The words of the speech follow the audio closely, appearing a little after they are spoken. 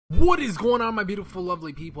What is going on, my beautiful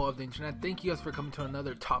lovely people of the internet? Thank you guys for coming to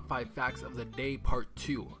another top 5 facts of the day part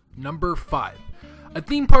 2. Number 5. A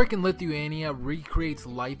theme park in Lithuania recreates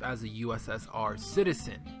life as a USSR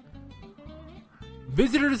citizen.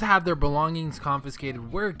 Visitors have their belongings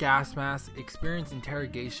confiscated, wear gas masks, experience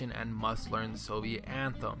interrogation, and must learn the Soviet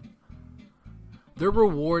anthem. Their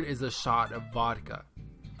reward is a shot of vodka.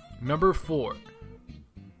 Number 4.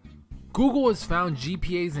 Google has found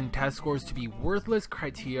GPAs and test scores to be worthless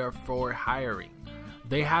criteria for hiring.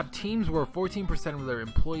 They have teams where 14% of their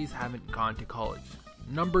employees haven't gone to college.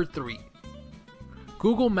 Number 3.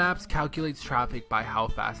 Google Maps calculates traffic by how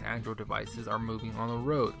fast Android devices are moving on the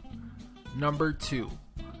road. Number 2.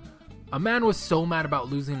 A man was so mad about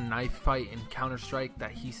losing a knife fight in Counter-Strike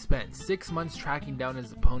that he spent 6 months tracking down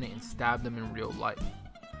his opponent and stabbed them in real life.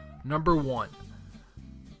 Number 1.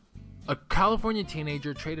 A California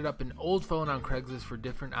teenager traded up an old phone on Craigslist for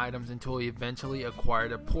different items until he eventually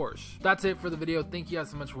acquired a Porsche. That's it for the video. Thank you guys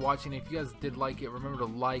so much for watching. If you guys did like it, remember to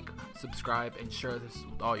like, subscribe, and share this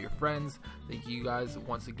with all your friends. Thank you guys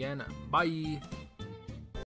once again. Bye.